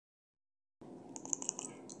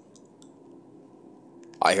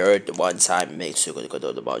I heard the one time makes you go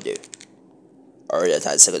to the body. Or that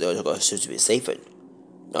has to go to be safer.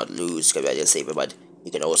 Not lose can be safer, but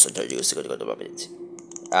you can also use to go to the body.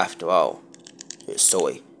 After all, the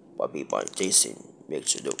story what people are Jason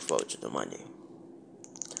makes you look forward to the money.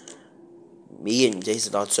 Me and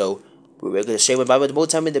Jason also we were gonna share about the whole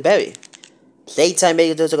time in the berry. Playtime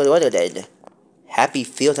makes it to go to the other then. Happy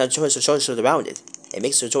field time choice around it. It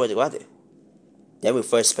makes you enjoy the weather. Then we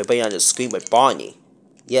first play on the screen with Barney.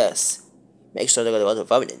 Yes, make sure to go to the other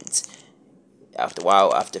prominent. After a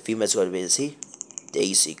while, after a few minutes go to busy,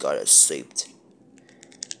 Daisy got us swept.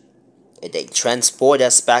 And they transport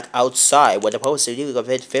us back outside where the post to do of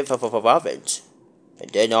it fifth of province.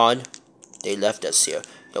 And then on, they left us here.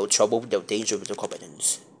 No trouble, no danger with the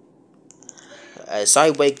competence. As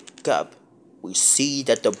I wake up, we see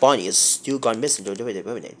that the bunny is still gone missing to the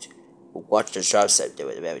permanent. We watched the shop set they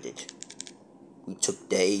were evident. We took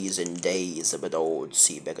days and days of an old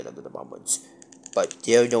sea back under the moments, but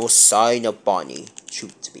there no sign of Bonnie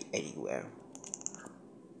should to be anywhere.